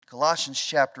Colossians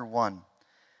chapter 1.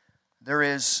 There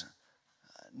is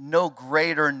no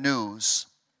greater news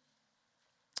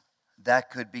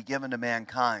that could be given to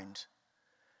mankind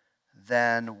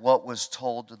than what was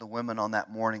told to the women on that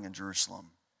morning in Jerusalem.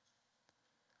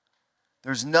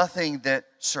 There's nothing that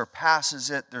surpasses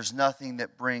it. There's nothing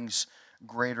that brings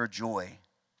greater joy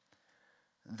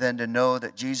than to know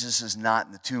that Jesus is not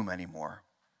in the tomb anymore.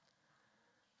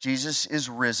 Jesus is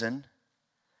risen.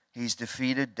 He's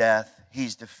defeated death.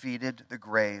 He's defeated the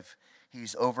grave.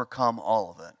 He's overcome all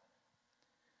of it.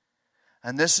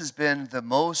 And this has been the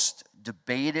most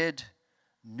debated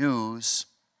news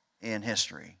in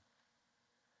history.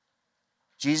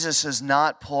 Jesus has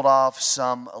not pulled off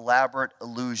some elaborate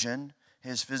illusion.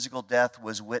 His physical death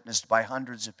was witnessed by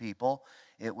hundreds of people.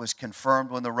 It was confirmed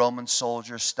when the Roman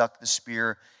soldier stuck the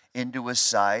spear into his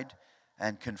side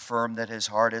and confirmed that his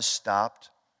heart has stopped.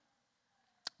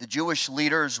 The Jewish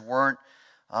leaders weren't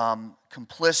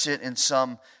complicit in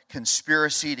some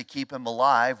conspiracy to keep him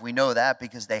alive. We know that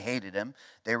because they hated him.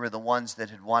 They were the ones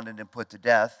that had wanted him put to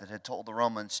death, that had told the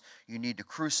Romans, you need to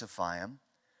crucify him,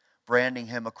 branding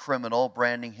him a criminal,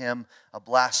 branding him a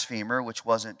blasphemer, which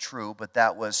wasn't true, but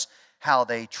that was how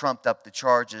they trumped up the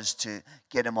charges to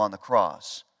get him on the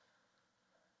cross.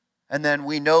 And then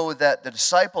we know that the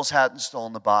disciples hadn't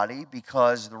stolen the body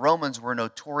because the Romans were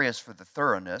notorious for the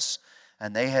thoroughness,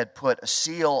 and they had put a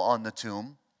seal on the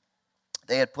tomb.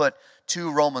 They had put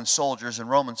 2 Roman soldiers, and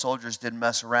Roman soldiers didn't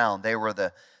mess around. They were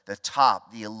the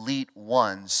top, the elite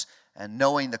ones. And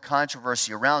knowing the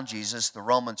controversy around Jesus, the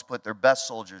Romans put their best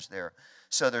soldiers there.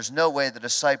 So there's no way the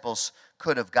disciples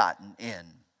could have gotten in.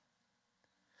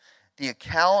 The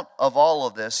account of all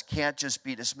of this can't just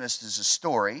be dismissed as a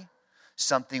story,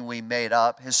 something we made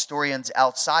up. Historians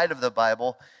outside of the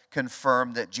Bible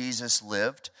confirm that Jesus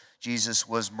lived, Jesus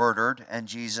was murdered, and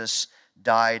Jesus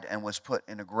died and was put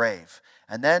in a grave.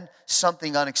 And then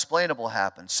something unexplainable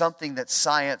happened, something that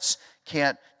science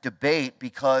can't debate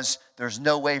because there's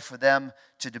no way for them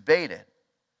to debate it.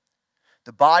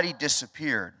 The body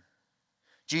disappeared.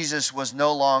 Jesus was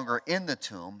no longer in the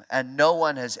tomb, and no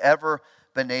one has ever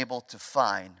been able to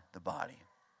find the body.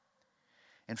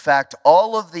 In fact,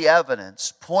 all of the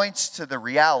evidence points to the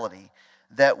reality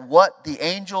that what the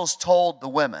angels told the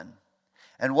women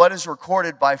and what is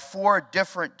recorded by 4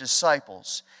 different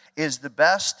disciples is the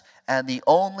best and the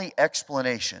only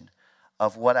explanation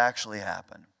of what actually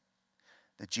happened.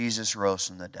 That Jesus rose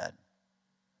from the dead.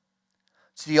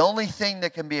 It's the only thing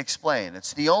that can be explained.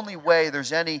 It's the only way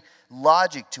there's any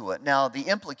logic to it. Now, the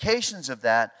implications of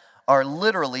that are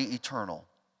literally eternal.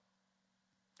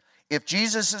 If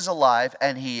Jesus is alive,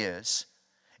 and he is,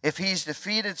 if he's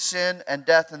defeated sin and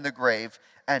death in the grave,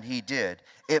 and he did,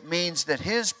 it means that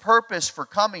his purpose for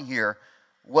coming here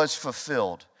was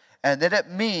fulfilled. And that it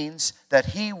means that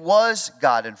he was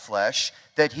God in flesh,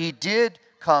 that he did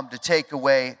come to take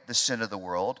away the sin of the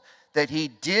world, that he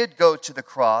did go to the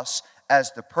cross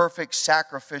as the perfect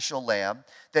sacrificial lamb,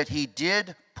 that he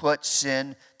did put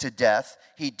sin to death,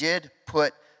 he did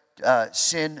put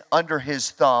sin under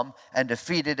his thumb and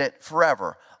defeated it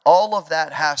forever. All of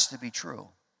that has to be true.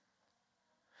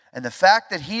 And the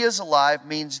fact that he is alive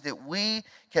means that we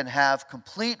can have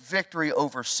complete victory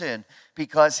over sin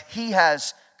because he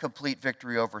has complete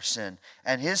victory over sin.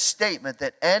 And his statement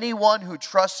that anyone who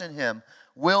trusts in him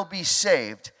will be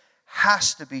saved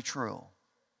has to be true.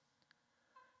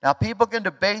 Now, people can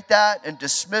debate that and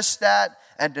dismiss that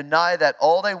and deny that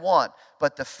all they want,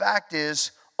 but the fact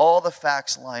is, all the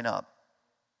facts line up.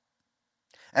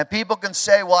 And people can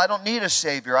say, well, I don't need a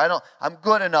Savior. I'm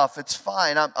good enough. It's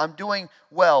fine. I'm doing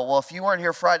well. Well, if you weren't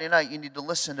here Friday night, you need to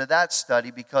listen to that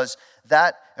study because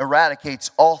that eradicates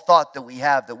all thought that we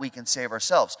have that we can save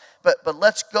ourselves. But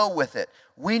let's go with it.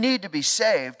 We need to be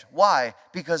saved. Why?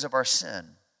 Because of our sin.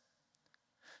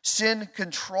 Sin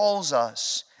controls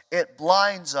us. It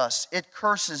blinds us. It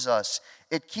curses us.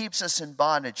 It keeps us in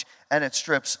bondage. And it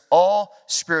strips all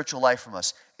spiritual life from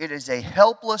us. It is a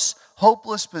helpless,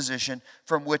 hopeless position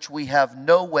from which we have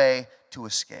no way to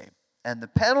escape. And the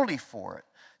penalty for it,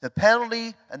 the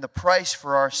penalty and the price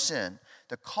for our sin,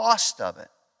 the cost of it,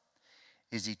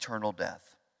 is eternal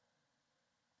death.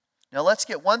 Now let's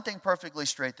get one thing perfectly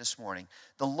straight this morning.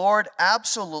 The Lord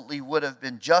absolutely would have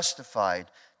been justified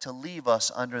to leave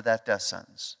us under that death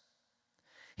sentence.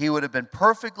 He would have been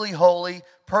perfectly holy,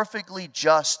 perfectly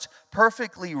just,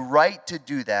 perfectly right to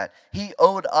do that. He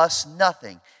owed us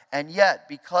nothing. And yet,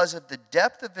 because of the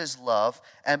depth of his love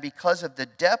and because of the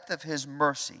depth of his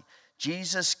mercy,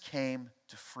 Jesus came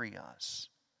to free us.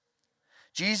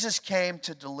 Jesus came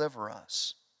to deliver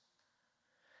us.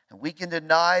 And we can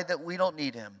deny that we don't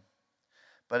need him.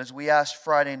 But as we asked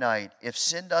Friday night, if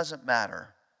sin doesn't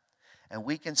matter, and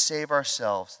we can save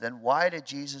ourselves, then why did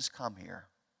Jesus come here?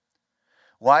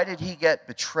 Why did he get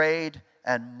betrayed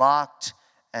and mocked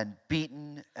and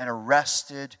beaten and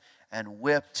arrested and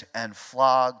whipped and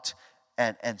flogged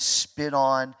and spit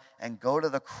on and go to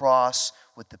the cross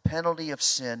with the penalty of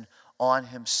sin on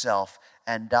himself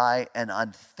and die an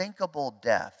unthinkable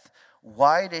death?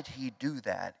 Why did he do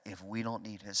that if we don't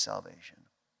need his salvation?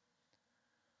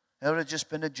 It would have just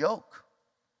been a joke.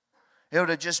 It would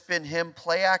have just been him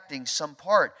play acting some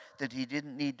part that he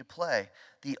didn't need to play.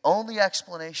 The only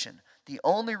explanation, the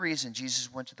only reason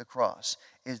Jesus went to the cross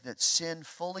is that sin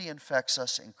fully infects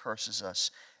us and curses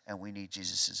us, and we need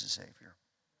Jesus as a Savior.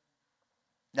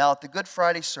 Now, at the Good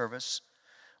Friday service,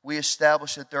 we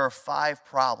established that there are 5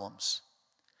 problems.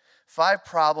 5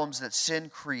 problems that sin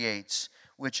creates,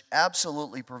 which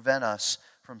absolutely prevent us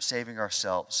from saving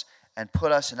ourselves and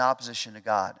put us in opposition to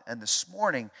God. And this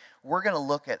morning, we're going to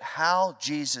look at how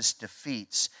Jesus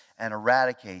defeats and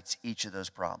eradicates each of those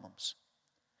problems.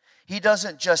 He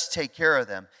doesn't just take care of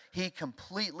them. He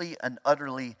completely and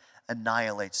utterly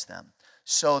annihilates them.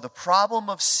 So the problem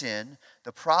of sin,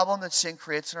 the problem that sin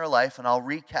creates in our life, and I'll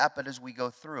recap it as we go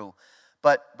through,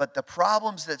 but the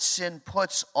problems that sin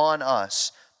puts on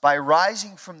us, by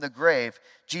rising from the grave,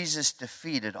 Jesus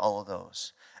defeated all of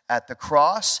those. At the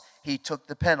cross, he took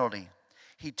the penalty.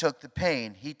 He took the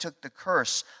pain. He took the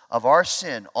curse of our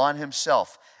sin on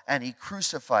himself, and he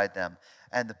crucified them.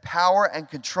 And the power and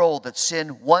control that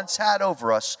sin once had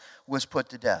over us was put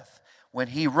to death. When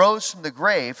he rose from the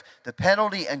grave, the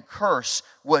penalty and curse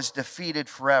was defeated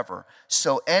forever.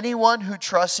 So anyone who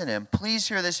trusts in him, please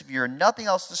hear this if you hear nothing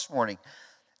else this morning,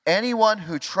 anyone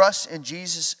who trusts in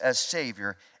Jesus as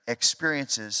Savior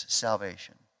experiences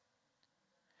salvation.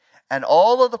 And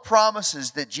all of the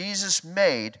promises that Jesus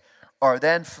made are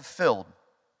then fulfilled.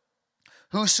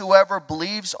 Whosoever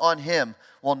believes on him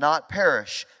will not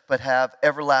perish, but have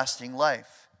everlasting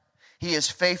life. He is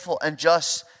faithful and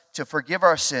just to forgive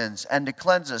our sins and to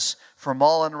cleanse us from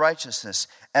all unrighteousness.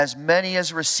 As many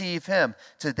as receive him,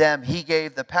 to them he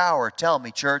gave the power, tell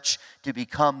me, church, to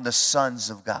become the sons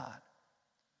of God.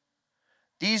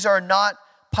 These are not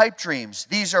pipe dreams.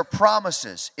 These are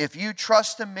promises. If you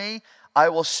trust in me, I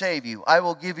will save you. I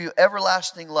will give you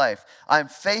everlasting life. I am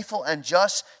faithful and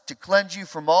just to cleanse you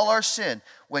from all our sin.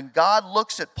 When God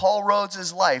looks at Paul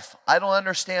Rhodes' life, I don't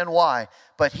understand why,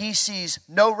 but he sees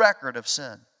no record of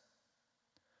sin.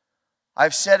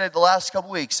 I've said it the last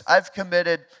couple weeks. I've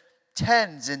committed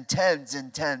tens and tens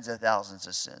and tens of thousands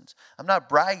of sins. I'm not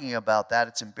bragging about that.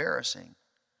 It's embarrassing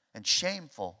and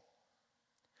shameful.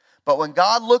 But when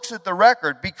God looks at the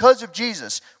record, because of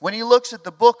Jesus, when he looks at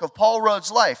the book of Paul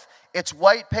Rhodes' life, it's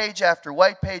white page after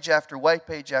white page after white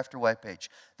page after white page.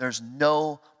 There's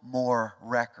no more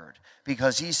record.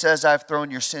 Because he says, I've thrown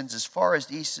your sins as far as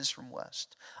the east is from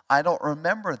west. I don't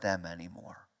remember them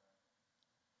anymore.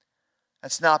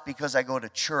 That's not because I go to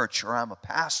church or I'm a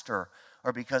pastor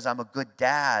or because I'm a good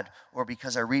dad or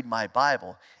because I read my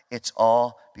Bible. It's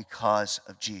all because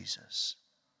of Jesus.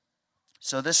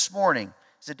 So this morning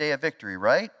is a day of victory,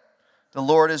 right? The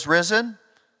Lord is risen.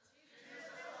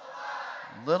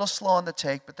 A little slow on the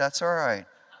take, but that's all right.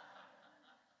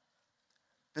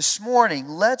 This morning,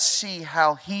 let's see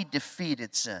how he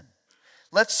defeated sin.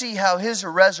 Let's see how his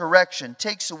resurrection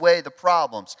takes away the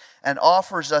problems and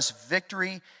offers us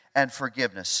victory and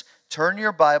forgiveness. Turn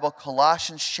your Bible,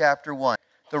 Colossians chapter 1.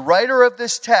 The writer of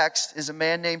this text is a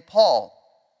man named Paul.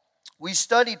 We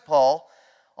studied Paul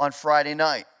on Friday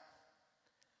night.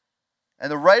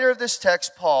 And the writer of this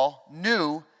text, Paul,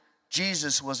 knew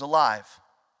Jesus was alive.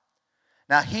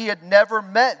 Now, he had never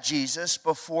met Jesus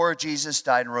before Jesus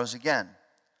died and rose again.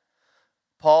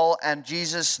 Paul and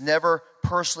Jesus never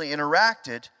personally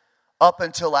interacted up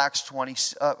until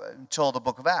until the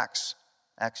book of Acts,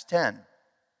 Acts 10.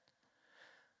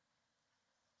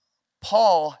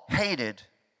 Paul hated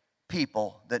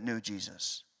people that knew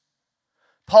Jesus.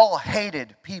 Paul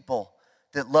hated people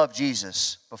that loved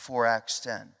Jesus before Acts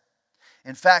 10.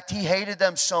 In fact, he hated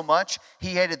them so much. He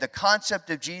hated the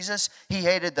concept of Jesus. He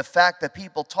hated the fact that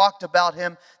people talked about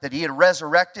him, that he had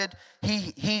resurrected.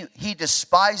 He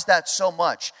despised that so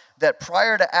much that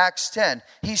prior to Acts 10,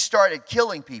 he started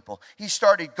killing people. He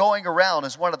started going around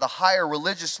as one of the higher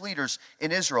religious leaders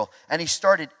in Israel, and he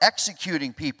started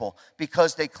executing people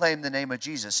because they claimed the name of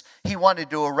Jesus. He wanted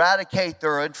to eradicate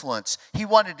their influence. He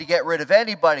wanted to get rid of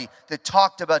anybody that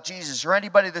talked about Jesus or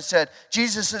anybody that said,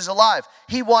 Jesus is alive.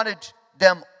 He wanted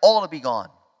them all to be gone.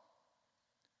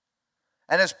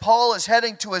 And as Paul is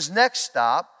heading to his next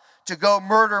stop, to go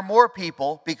murder more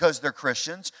people because they're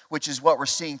Christians, which is what we're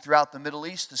seeing throughout the Middle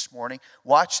East this morning.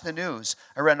 Watch the news.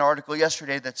 I read an article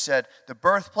yesterday that said the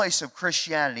birthplace of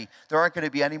Christianity, there aren't going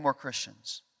to be any more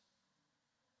Christians.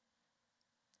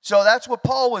 So that's what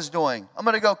Paul was doing. I'm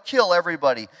going to go kill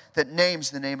everybody that names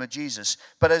the name of Jesus.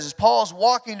 But as Paul's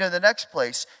walking to the next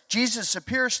place, Jesus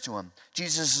appears to him.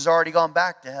 Jesus has already gone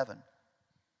back to heaven.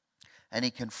 And he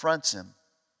confronts him.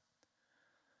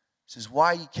 He says, why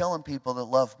are you killing people that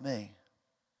love me?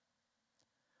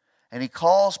 And he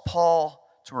calls Paul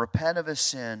to repent of his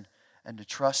sin and to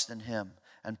trust in him.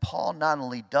 And Paul not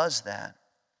only does that,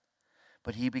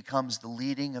 but he becomes the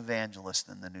leading evangelist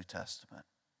in the New Testament.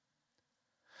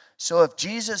 So if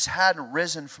Jesus hadn't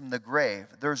risen from the grave,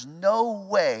 there's no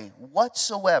way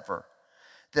whatsoever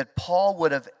that Paul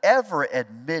would have ever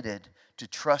admitted to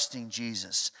trusting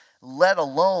Jesus, let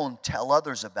alone tell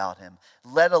others about him,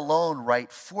 let alone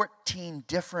write 14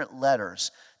 different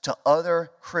letters to other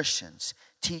Christians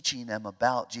teaching them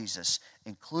about Jesus,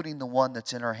 including the one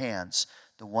that's in our hands,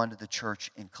 the one to the church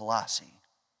in Colossae.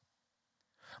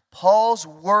 Paul's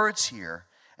words here,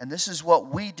 and this is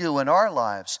what we do in our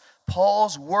lives,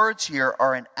 Paul's words here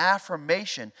are an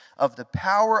affirmation of the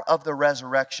power of the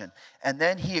resurrection. And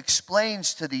then he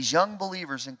explains to these young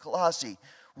believers in Colossae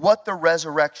what the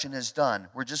resurrection has done.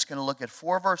 We're just going to look at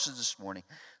 4 verses this morning.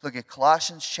 Look at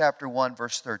Colossians chapter 1,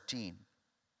 verse 13.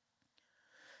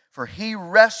 For he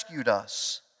rescued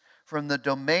us from the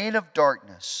domain of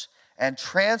darkness and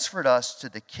transferred us to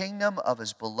the kingdom of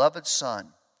his beloved Son,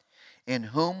 in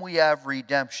whom we have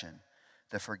redemption,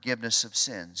 the forgiveness of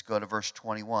sins. Go to verse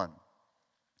 21.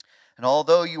 And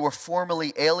although you were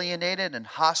formerly alienated and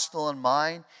hostile in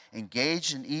mind,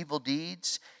 engaged in evil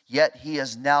deeds, yet he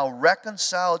has now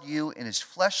reconciled you in his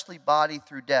fleshly body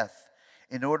through death,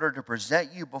 in order to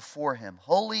present you before him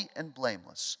holy and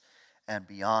blameless and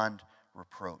beyond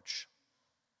reproach.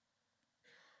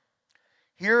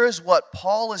 Here is what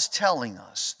Paul is telling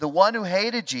us. The one who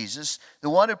hated Jesus, the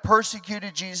one who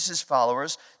persecuted Jesus'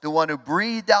 followers, the one who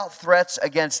breathed out threats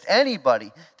against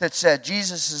anybody that said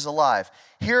Jesus is alive.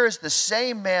 Here is the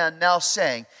same man now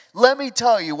saying, let me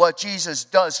tell you what Jesus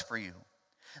does for you.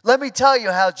 Let me tell you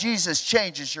how Jesus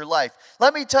changes your life.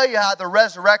 Let me tell you how the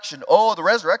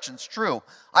resurrection's true.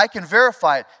 I can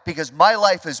verify it because my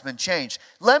life has been changed.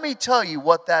 Let me tell you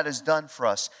what that has done for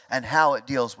us and how it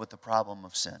deals with the problem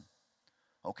of sin.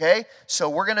 Okay? So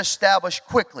we're going to establish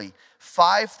quickly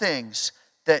 5 things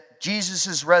that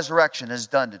Jesus' resurrection has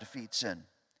done to defeat sin.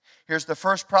 Here's the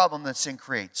first problem that sin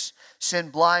creates. Sin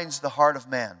blinds the heart of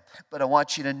man. But I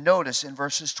want you to notice in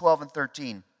verses 12 and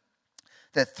 13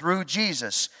 that through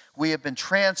Jesus we have been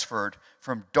transferred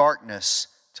from darkness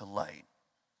to light.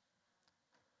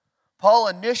 Paul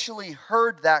initially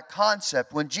heard that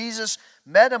concept when Jesus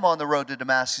met him on the road to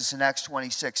Damascus in Acts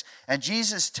 26. And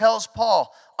Jesus tells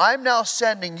Paul, I'm now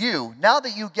sending you, now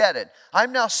that you get it,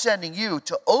 I'm now sending you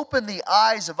to open the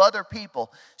eyes of other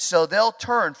people so they'll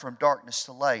turn from darkness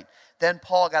to light. Then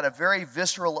Paul got a very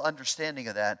visceral understanding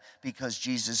of that because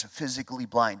Jesus physically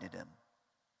blinded him.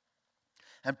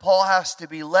 And Paul has to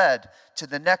be led to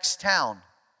the next town.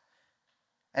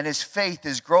 And his faith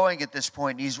is growing at this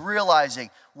point. He's realizing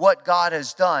what God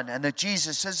has done and that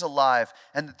Jesus is alive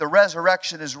and that the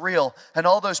resurrection is real. And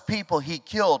all those people he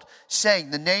killed saying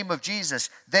the name of Jesus,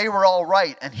 they were all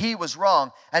right and he was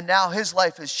wrong. And now his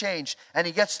life has changed. And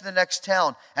he gets to the next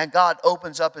town and God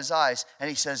opens up his eyes. And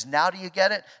he says, now do you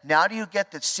get it? Now do you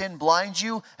get that sin blinds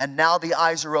you? And now the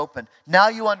eyes are open. Now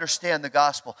you understand the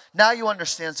gospel. Now you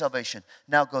understand salvation.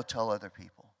 Now go tell other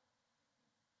people.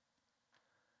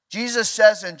 Jesus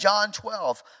says in John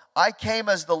 12, I came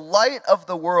as the light of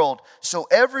the world, so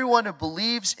everyone who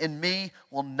believes in me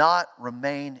will not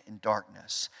remain in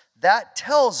darkness. That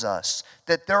tells us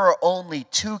that there are only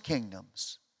 2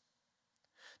 kingdoms.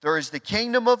 There is the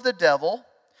kingdom of the devil,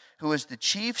 who is the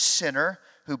chief sinner,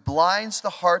 who blinds the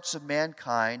hearts of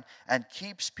mankind and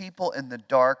keeps people in the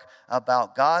dark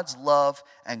about God's love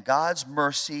and God's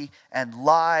mercy and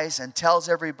lies and tells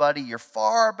everybody you're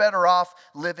far better off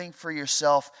living for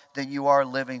yourself than you are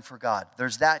living for God.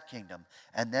 There's that kingdom.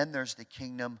 And then there's the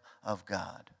kingdom of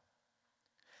God.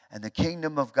 And the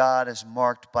kingdom of God is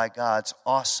marked by God's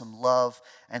awesome love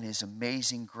and his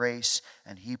amazing grace.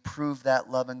 And he proved that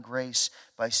love and grace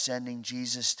by sending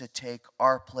Jesus to take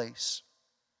our place.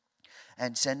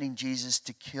 And sending Jesus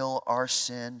to kill our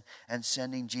sin, and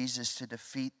sending Jesus to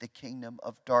defeat the kingdom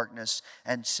of darkness,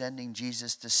 and sending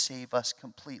Jesus to save us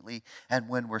completely. And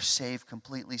when we're saved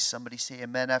completely, somebody say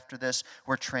amen after this,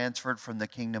 we're transferred from the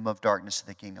kingdom of darkness to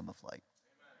the kingdom of light.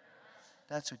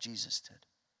 That's what Jesus did.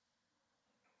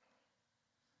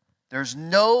 There's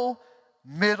no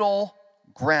middle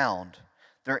ground.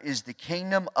 There is the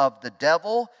kingdom of the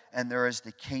devil, and there is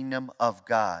the kingdom of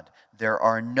God. There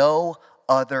are no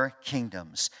other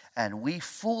kingdoms. And we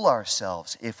fool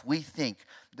ourselves if we think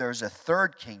there's a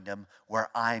third kingdom where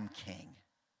I'm king.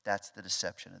 That's the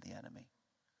deception of the enemy.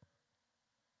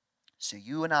 So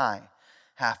you and I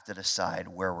have to decide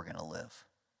where we're going to live.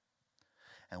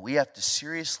 And we have to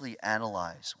seriously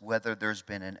analyze whether there's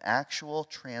been an actual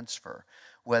transfer,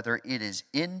 whether it is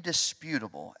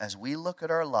indisputable as we look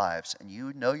at our lives, and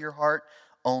you know your heart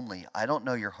only. I don't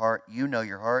know your heart. You know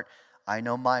your heart. I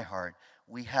know my heart.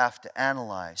 We have to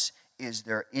analyze, is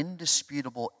there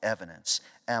indisputable evidence?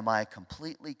 Am I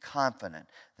completely confident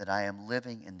that I am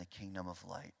living in the kingdom of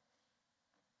light?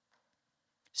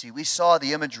 See, we saw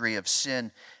the imagery of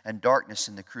sin and darkness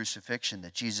in the crucifixion,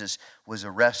 that Jesus was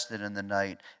arrested in the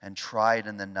night and tried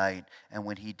in the night, and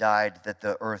when he died, that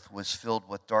the earth was filled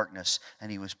with darkness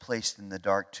and he was placed in the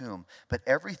dark tomb. But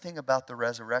everything about the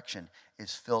resurrection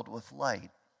is filled with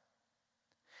light.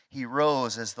 He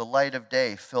rose as the light of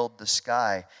day filled the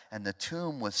sky, and the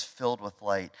tomb was filled with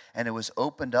light, and it was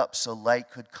opened up so light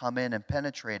could come in and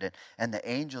penetrate it. And the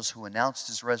angels who announced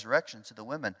his resurrection to the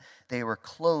women, they were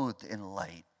clothed in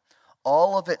light.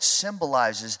 All of it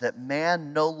symbolizes that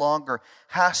man no longer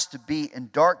has to be in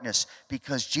darkness,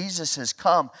 because Jesus has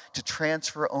come to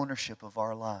transfer ownership of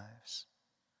our lives.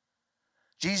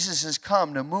 Jesus has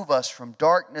come to move us from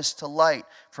darkness to light,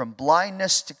 from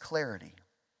blindness to clarity.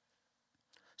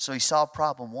 So he solved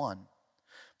problem one.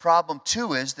 Problem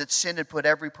two is that sin had put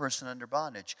every person under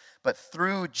bondage. But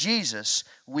through Jesus,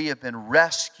 we have been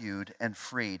rescued and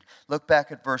freed. Look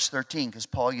back at verse 13, because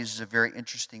Paul uses a very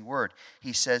interesting word.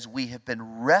 He says, we have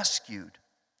been rescued.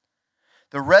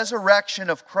 The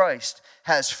resurrection of Christ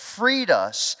has freed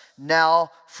us now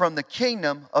from the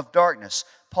kingdom of darkness.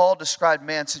 Paul described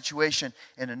man's situation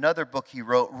in another book he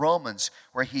wrote, Romans,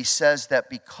 where he says that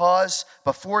because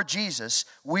before Jesus,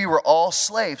 we were all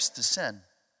slaves to sin.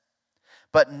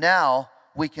 But now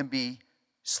we can be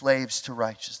slaves to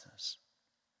righteousness.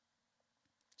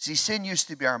 See, sin used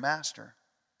to be our master.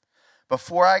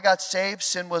 Before I got saved,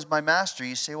 sin was my master.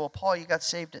 You say, well, Paul, you got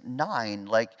saved at 9.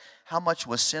 Like, how much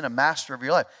was sin a master of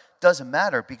your life? Doesn't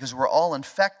matter, because we're all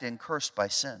infected and cursed by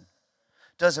sin.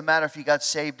 Doesn't matter if you got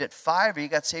saved at 5 or you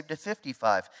got saved at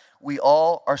 55. We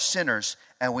all are sinners,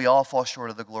 and we all fall short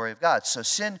of the glory of God. So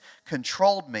sin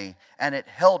controlled me, and it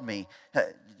held me.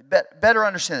 Better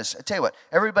understand this. I tell you what,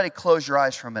 everybody close your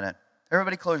eyes for a minute.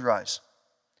 Everybody close your eyes.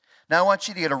 Now I want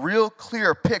you to get a real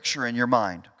clear picture in your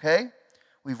mind, okay?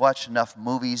 We've watched enough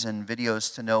movies and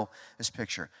videos to know this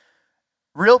picture.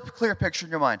 Real clear picture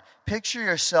in your mind. Picture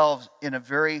yourselves in a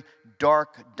very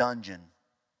dark dungeon,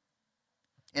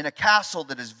 in a castle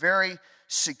that is very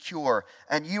secure,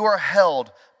 and you are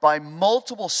held by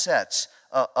multiple sets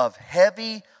of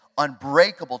heavy,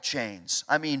 unbreakable chains.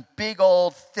 I mean, big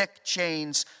old thick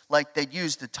chains like they'd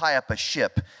use to tie up a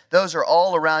ship. Those are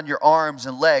all around your arms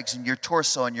and legs and your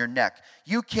torso and your neck.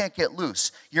 You can't get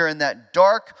loose. You're in that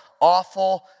dark,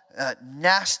 awful,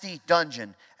 nasty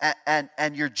dungeon,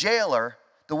 and your jailer,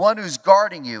 the one who's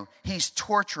guarding you, he's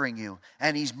torturing you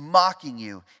and he's mocking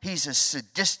you. He's a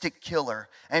sadistic killer,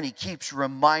 and he keeps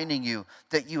reminding you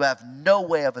that you have no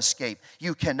way of escape.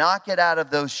 You cannot get out of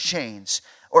those chains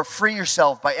or free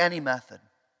yourself by any method.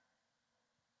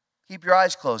 Keep your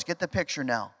eyes closed. Get the picture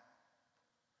now.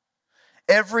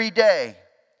 Every day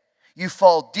you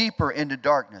fall deeper into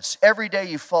darkness. Every day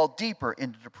you fall deeper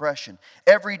into depression.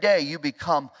 Every day you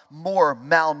become more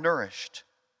malnourished.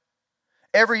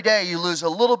 Every day you lose a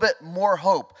little bit more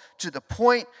hope, to the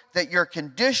point that your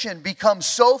condition becomes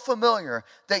so familiar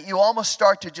that you almost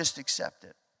start to just accept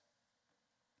it.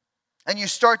 And you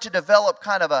start to develop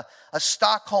kind of a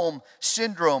Stockholm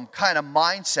syndrome kind of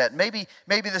mindset. Maybe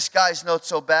this guy's not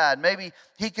so bad. Maybe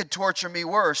he could torture me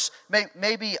worse.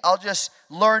 Maybe I'll just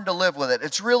learn to live with it.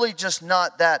 It's really just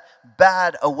not that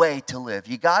bad a way to live.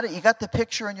 You got it? You got the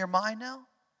picture in your mind now?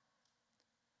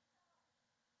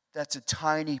 That's a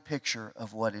tiny picture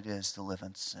of what it is to live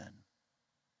in sin.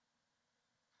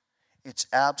 It's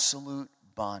absolute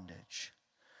bondage.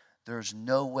 There's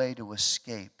no way to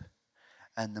escape.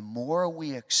 And the more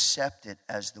we accept it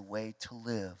as the way to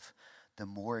live, the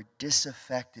more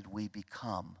disaffected we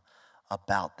become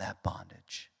about that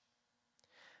bondage.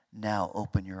 Now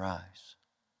open your eyes.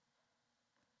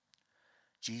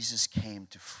 Jesus came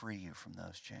to free you from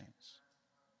those chains.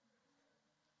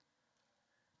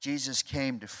 Jesus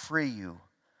came to free you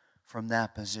from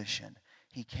that position.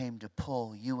 He came to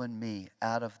pull you and me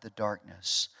out of the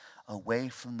darkness, away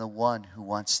from the one who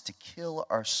wants to kill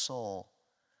our soul.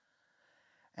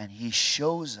 And he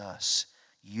shows us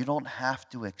you don't have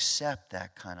to accept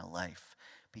that kind of life,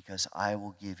 because I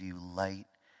will give you light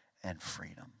and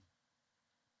freedom.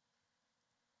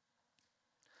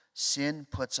 Sin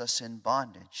puts us in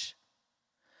bondage.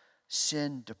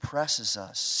 Sin depresses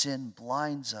us. Sin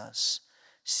blinds us.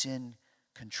 Sin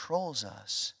controls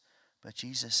us. But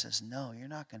Jesus says, no, you're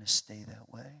not going to stay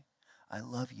that way. I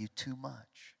love you too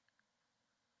much.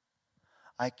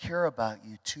 I care about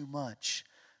you too much,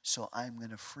 so I'm going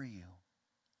to free you.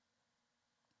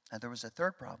 And there was a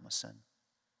third problem with sin.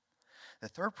 The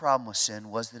third problem with sin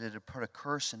was that it had put a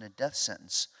curse and a death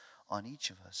sentence on each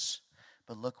of us.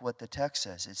 But look what the text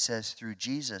says. It says, through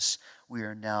Jesus, we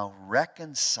are now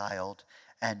reconciled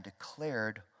and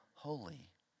declared holy.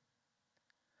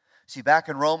 See, back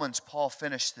in Romans, Paul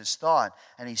finished this thought,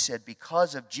 and he said,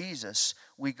 because of Jesus,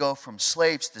 we go from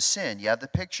slaves to sin. You have the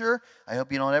picture? I hope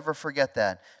you don't ever forget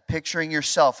that. Picturing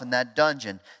yourself in that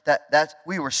dungeon. That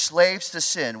we were slaves to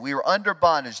sin. We were under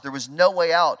bondage. There was no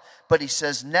way out. But he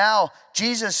says, now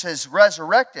Jesus has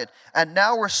resurrected, and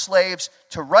now we're slaves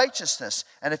to righteousness.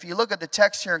 And if you look at the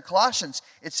text here in Colossians,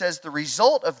 it says the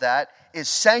result of that is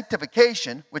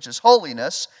sanctification, which is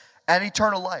holiness, and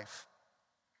eternal life.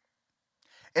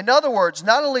 In other words,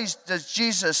 not only does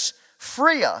Jesus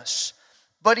free us,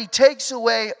 but he takes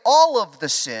away all of the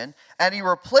sin and he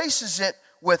replaces it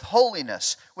with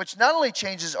holiness, which not only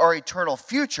changes our eternal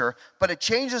future, but it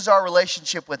changes our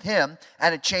relationship with him,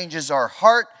 and it changes our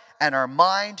heart and our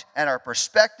mind and our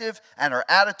perspective and our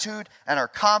attitude and our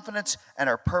confidence and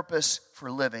our purpose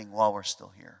for living while we're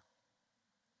still here.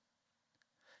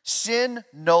 Sin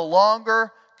no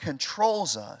longer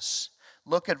controls us.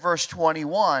 Look at verse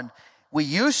 21. We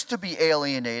used to be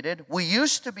alienated. We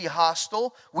used to be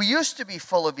hostile. We used to be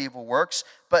full of evil works.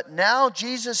 But now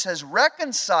Jesus has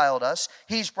reconciled us.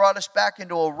 He's brought us back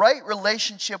into a right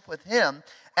relationship with him.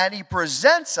 And he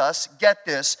presents us, get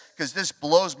this, because this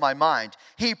blows my mind.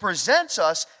 He presents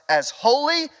us as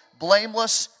holy,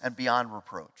 blameless, and beyond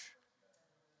reproach.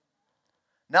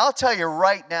 Now I'll tell you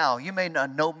right now, you may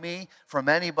not know me from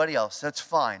anybody else. That's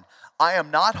fine. I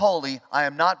am not holy, I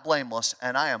am not blameless,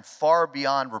 and I am far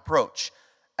beyond reproach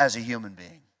as a human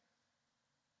being.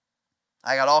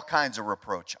 I got all kinds of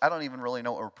reproach. I don't even really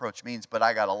know what reproach means, but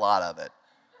I got a lot of it.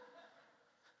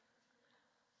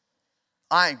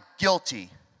 I'm guilty.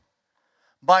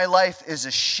 My life is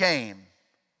a shame.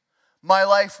 My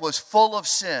life was full of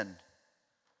sin.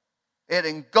 It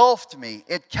engulfed me.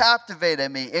 It captivated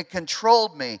me. It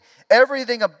controlled me.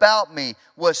 Everything about me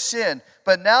was sin.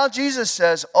 But now Jesus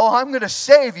says, oh, I'm going to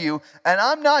save you. And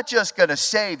I'm not just going to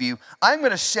save you. I'm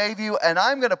going to save you, and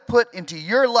I'm going to put into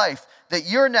your life that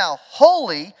you're now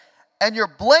holy and you're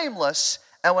blameless.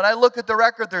 And when I look at the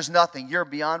record, there's nothing. You're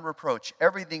beyond reproach.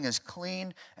 Everything is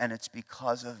clean, and it's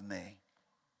because of me.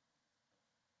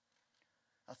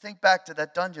 Now think back to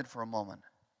that dungeon for a moment.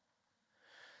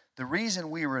 The reason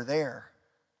we were there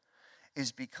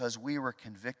is because we were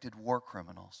convicted war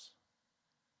criminals.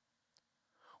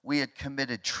 We had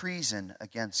committed treason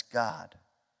against God.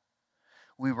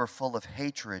 We were full of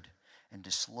hatred and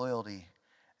disloyalty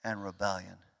and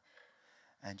rebellion.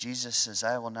 And Jesus says,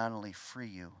 I will not only free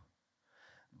you,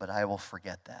 but I will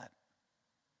forget that.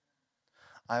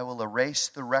 I will erase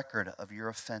the record of your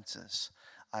offenses.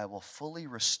 I will fully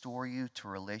restore you to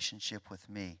a relationship with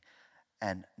me.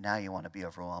 And now you want to be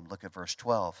overwhelmed. Look at verse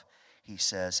 12. He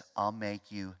says, I'll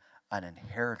make you an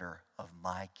inheritor of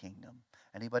my kingdom.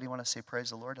 Anybody want to say praise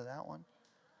the Lord to that one?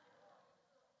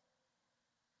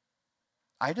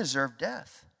 I deserve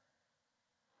death.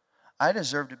 I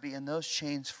deserve to be in those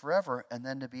chains forever and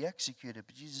then to be executed.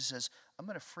 But Jesus says, I'm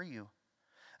going to free you.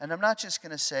 And I'm not just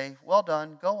going to say, well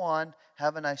done, go on,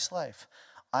 have a nice life.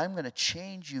 I'm going to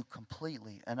change you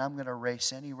completely, and I'm going to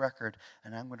erase any record,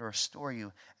 and I'm going to restore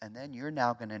you, and then you're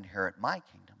now going to inherit my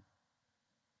kingdom.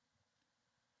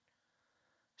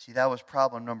 See, that was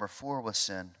problem number 4 with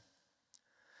sin.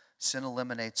 Sin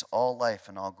eliminates all life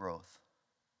and all growth.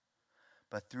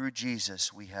 But through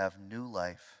Jesus, we have new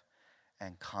life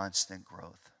and constant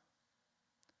growth.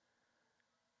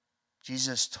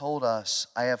 Jesus told us,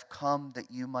 I have come that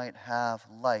you might have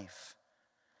life,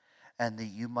 and that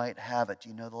you might have it. Do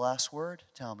you know the last word?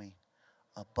 Tell me.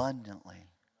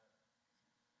 Abundantly.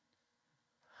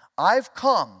 I've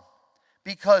come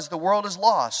because the world is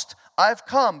lost. I've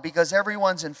come because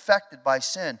everyone's infected by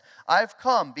sin. I've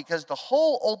come because the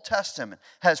whole Old Testament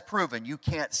has proven you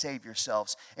can't save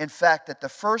yourselves. In fact, at the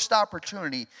first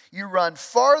opportunity, you run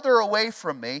farther away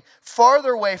from me,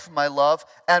 farther away from my love,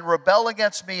 and rebel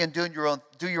against me and do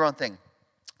your own thing.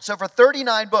 So for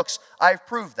 39 books, I've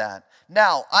proved that.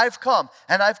 Now, I've come,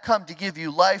 and I've come to give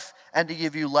you life and to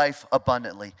give you life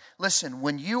abundantly. Listen,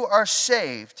 when you are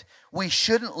saved, we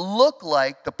shouldn't look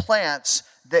like the plants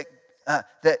that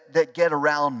that get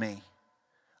around me.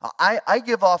 I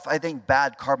give off, I think,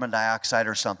 bad carbon dioxide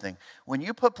or something. When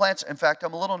you put plants, in fact,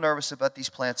 I'm a little nervous about these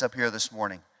plants up here this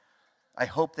morning. I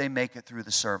hope they make it through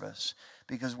the service.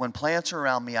 Because when plants are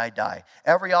around me, I die.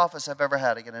 Every office I've ever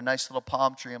had, I get a nice little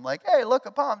palm tree. I'm like, hey, look,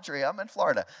 a palm tree. I'm in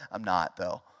Florida. I'm not,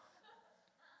 though.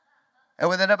 And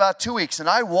within about 2 weeks, and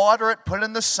I water it, put it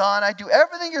in the sun. I do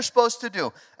everything you're supposed to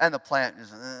do. And the plant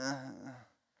just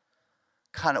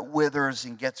kind of withers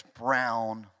and gets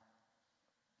brown.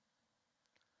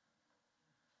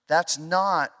 That's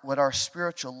not what our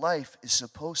spiritual life is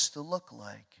supposed to look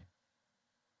like.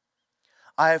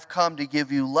 I have come to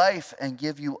give you life and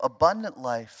give you abundant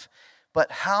life.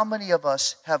 But how many of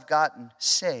us have gotten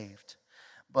saved,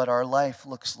 but our life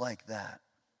looks like that?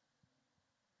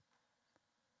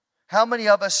 How many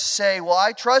of us say, well,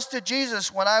 I trusted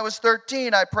Jesus when I was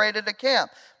 13. I prayed at a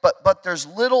camp. But there's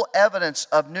little evidence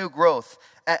of new growth.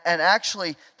 And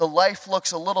actually, the life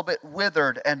looks a little bit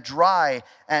withered and dry,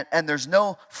 and there's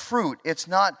no fruit. It's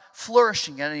not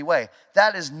flourishing in any way.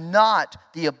 That is not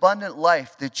the abundant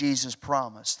life that Jesus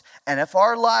promised. And if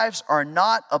our lives are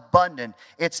not abundant,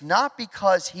 it's not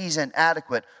because he's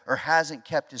inadequate or hasn't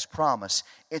kept his promise.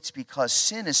 It's because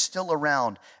sin is still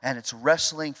around, and it's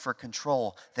wrestling for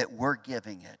control that we're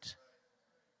giving it.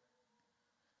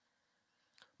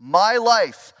 My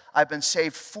life, I've been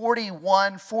saved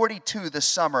 42 this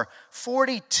summer.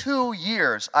 42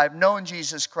 years I've known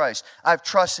Jesus Christ. I've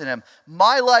trusted him.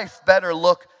 My life better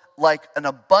look like an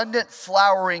abundant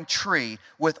flowering tree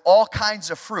with all kinds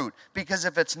of fruit. Because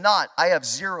if it's not, I have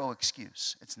zero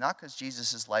excuse. It's not because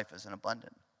Jesus' life isn't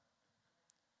abundant.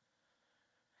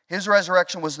 His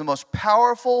resurrection was the most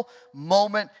powerful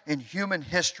moment in human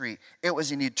history. It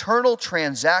was an eternal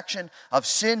transaction of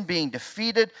sin being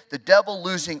defeated, the devil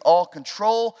losing all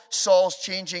control, souls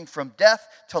changing from death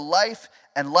to life,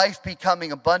 and life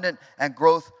becoming abundant and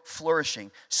growth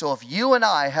flourishing. So if you and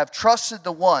I have trusted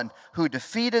the one who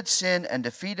defeated sin and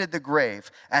defeated the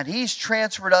grave, and he's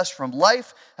transferred us from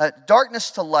life,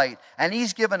 darkness to light, and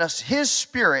he's given us his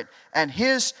spirit and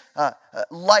his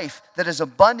life that is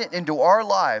abundant into our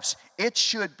lives, it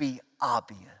should be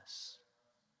obvious.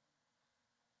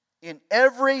 In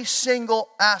every single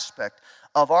aspect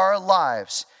of our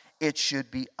lives, it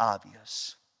should be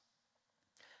obvious.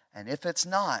 And if it's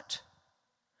not,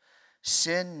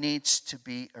 sin needs to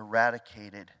be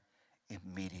eradicated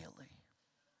immediately.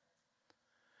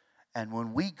 And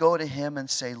when we go to him and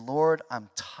say, Lord, I'm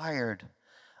tired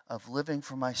of living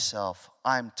for myself.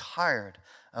 I'm tired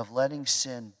of letting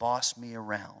sin boss me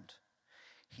around.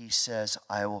 He says,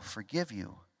 I will forgive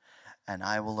you, and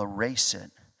I will erase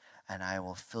it, and I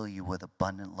will fill you with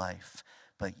abundant life.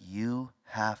 But you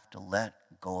have to let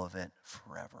go of it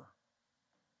forever.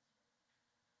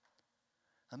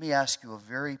 Let me ask you a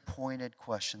very pointed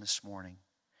question this morning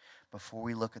before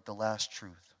we look at the last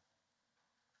truth.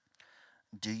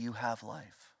 Do you have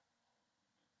life?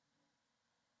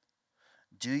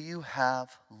 Do you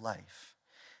have life?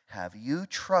 Have you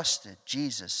trusted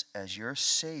Jesus as your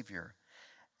Savior,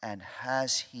 and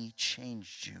has he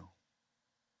changed you?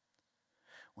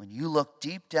 When you look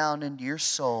deep down into your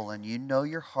soul and you know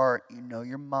your heart, you know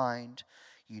your mind,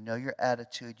 you know your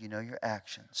attitude, you know your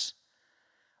actions,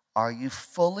 are you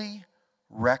fully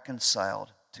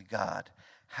reconciled to God?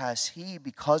 Has he,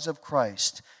 because of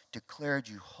Christ, declared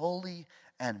you holy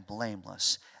and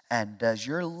blameless? And does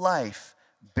your life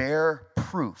bear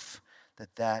proof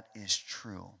that that is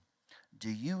true? Do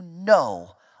you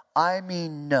know, I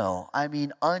mean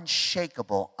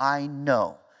unshakable, I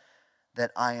know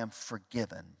that I am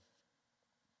forgiven?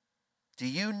 Do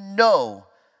you know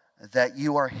that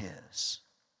you are his?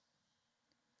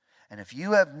 And if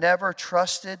you have never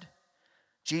trusted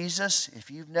Jesus, if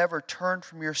you've never turned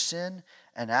from your sin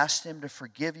and asked him to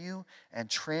forgive you and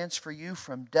transfer you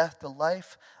from death to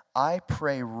life, I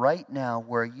pray right now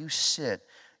where you sit,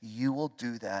 you will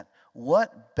do that.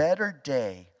 What better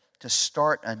day to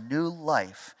start a new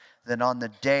life than on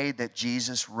the day that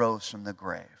Jesus rose from the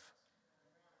grave?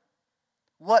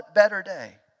 What better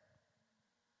day?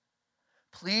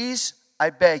 Please, I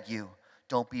beg you,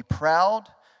 don't be proud.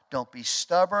 Don't be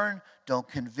stubborn. Don't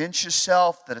convince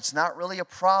yourself that it's not really a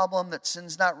problem, that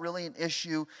sin's not really an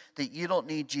issue, that you don't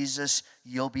need Jesus.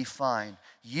 You'll be fine.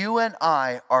 You and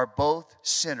I are both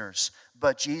sinners,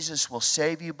 but Jesus will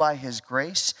save you by his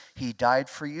grace. He died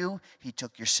for you. He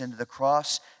took your sin to the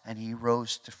cross, and he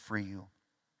rose to free you.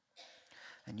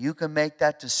 And you can make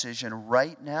that decision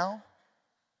right now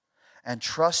and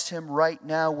trust him right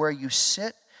now where you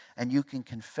sit, and you can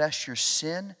confess your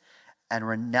sin and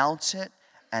renounce it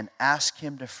and ask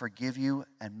him to forgive you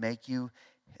and make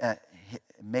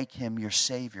him your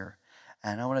Savior.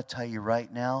 And I want to tell you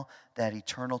right now, that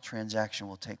eternal transaction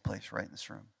will take place right in this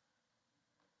room.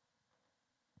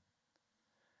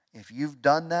 If you've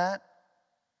done that,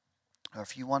 or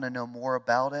if you want to know more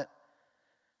about it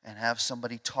and have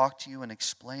somebody talk to you and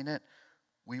explain it,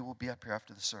 we will be up here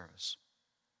after the service.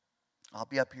 I'll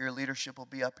be up here, leadership will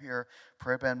be up here,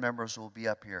 prayer band members will be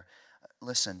up here.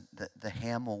 Listen, the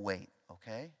ham will wait,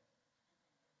 okay?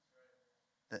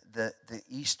 The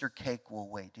Easter cake will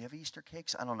wait. Do you have Easter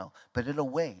cakes? I don't know, but it'll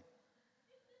wait.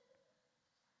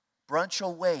 Brunch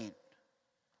will wait.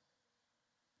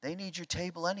 They need your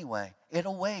table anyway.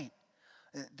 It'll wait.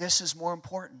 This is more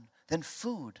important than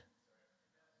food.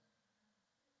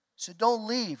 So don't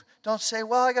leave. Don't say,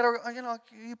 well, I got to,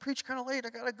 you preach kind of late.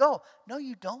 I got to go. No,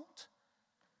 you don't.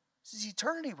 This is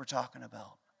eternity we're talking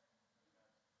about.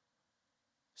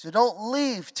 So don't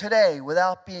leave today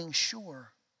without being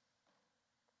sure.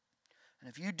 And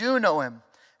if you do know Him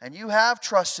and you have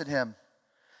trusted Him,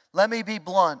 let me be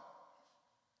blunt.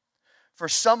 For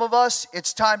some of us,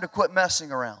 it's time to quit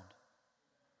messing around.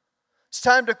 It's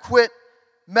time to quit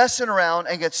messing around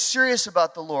and get serious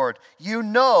about the Lord. You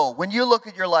know, when you look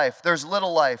at your life, there's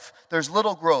little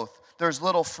growth, there's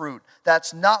little fruit.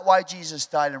 That's not why Jesus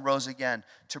died and rose again,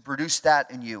 to produce that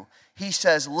in you. He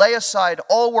says, lay aside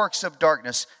all works of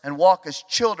darkness and walk as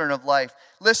children of life.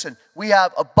 Listen, we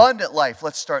have abundant life.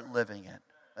 Let's start living it.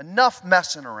 Enough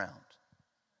messing around.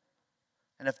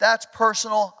 And if that's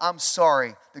personal, I'm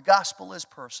sorry. The gospel is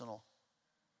personal.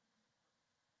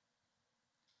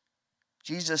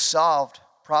 Jesus solved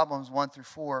problems 1 through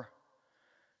 4.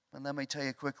 And let me tell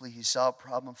you quickly, He solved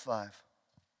problem 5.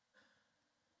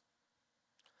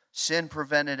 Sin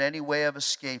prevented any way of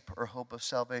escape or hope of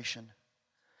salvation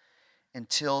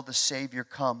until the Savior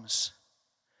comes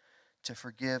to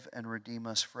forgive and redeem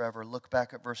us forever. Look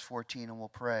back at verse 14 and we'll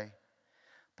pray.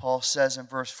 Paul says in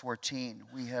verse 14,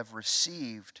 we have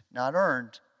received, not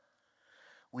earned,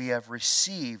 we have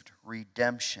received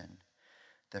redemption,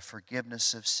 the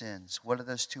forgiveness of sins. What do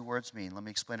those two words mean? Let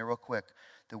me explain it real quick.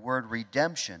 The word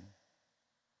redemption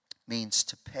means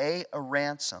to pay a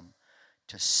ransom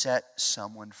to set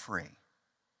someone free.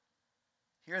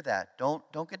 Hear that.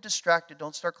 Don't get distracted.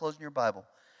 Don't start closing your Bible.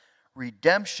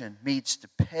 Redemption means to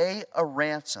pay a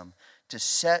ransom to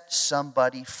set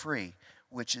somebody free,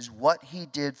 which is what He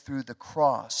did through the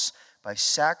cross by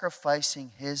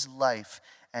sacrificing His life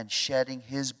and shedding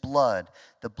His blood.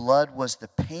 The blood was the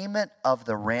payment of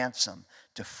the ransom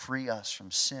to free us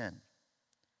from sin.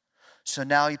 So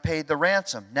now He paid the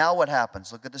ransom. Now what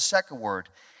happens? Look at the second word.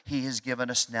 He has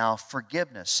given us now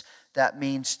forgiveness. That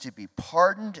means to be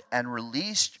pardoned and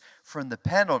released from the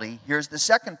penalty. Here's the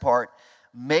second part,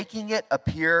 making it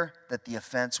appear that the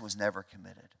offense was never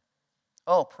committed.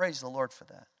 Oh, praise the Lord for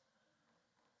that.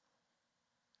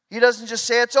 He doesn't just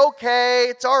say, it's okay,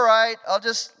 it's all right, I'll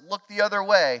just look the other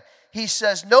way. He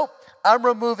says, nope, I'm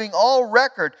removing all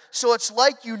record. So it's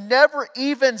like you never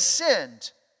even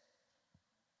sinned.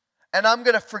 And I'm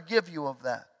going to forgive you of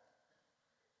that.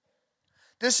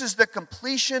 This is the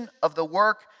completion of the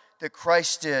work that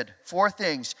Christ did. 4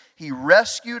 things. He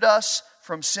rescued us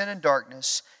from sin and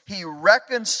darkness. He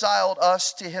reconciled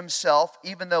us to Himself,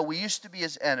 even though we used to be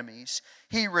His enemies.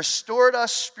 He restored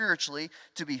us spiritually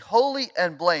to be holy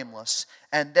and blameless.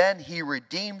 And then He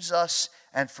redeems us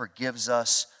and forgives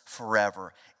us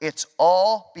forever. It's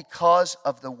all because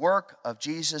of the work of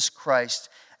Jesus Christ.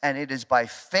 And it is by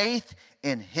faith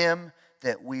in Him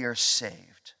that we are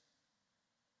saved.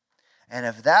 And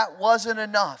if that wasn't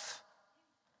enough,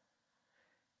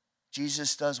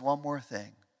 Jesus does one more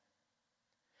thing.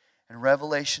 In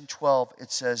Revelation 12, it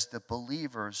says the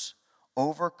believers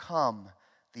overcome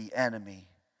the enemy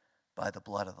by the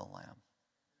blood of the Lamb.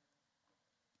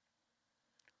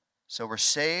 So we're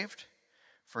saved,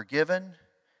 forgiven,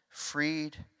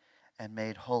 freed, and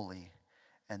made holy.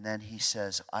 And then He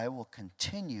says, I will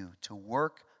continue to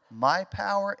work my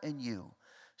power in you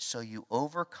so you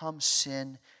overcome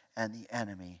sin and the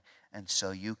enemy, and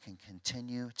so you can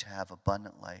continue to have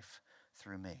abundant life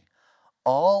through me.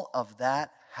 All of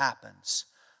that happens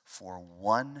for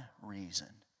one reason,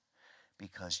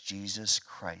 because Jesus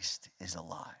Christ is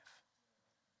alive.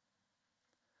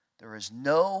 There is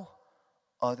no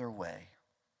other way.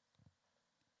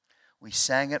 We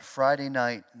sang it Friday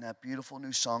night in that beautiful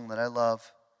new song that I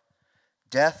love.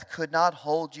 Death could not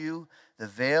hold you. The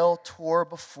veil tore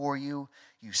before you.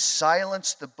 You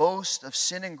silenced the boast of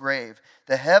sin and grave.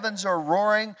 The heavens are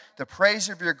roaring the praise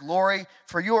of your glory,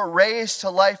 for you are raised to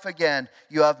life again.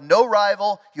 You have no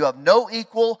rival. You have no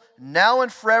equal. Now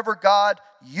and forever, God,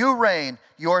 you reign.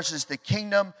 Yours is the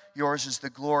kingdom. Yours is the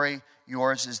glory.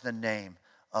 Yours is the name.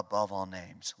 above all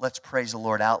names. Let's praise the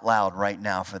Lord out loud right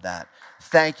now for that.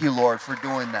 Thank you, Lord, for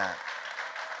doing that.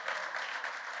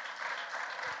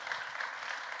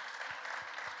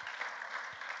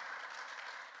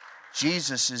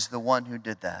 Jesus is the one who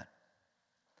did that.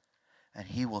 And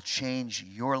he will change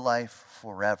your life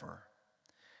forever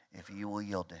if you will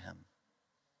yield to him.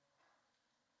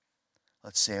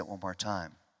 Let's say it one more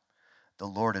time. The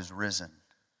Lord is risen.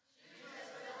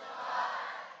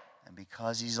 And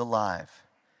because he's alive,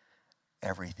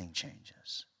 everything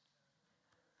changes.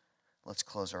 Let's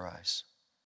close our eyes.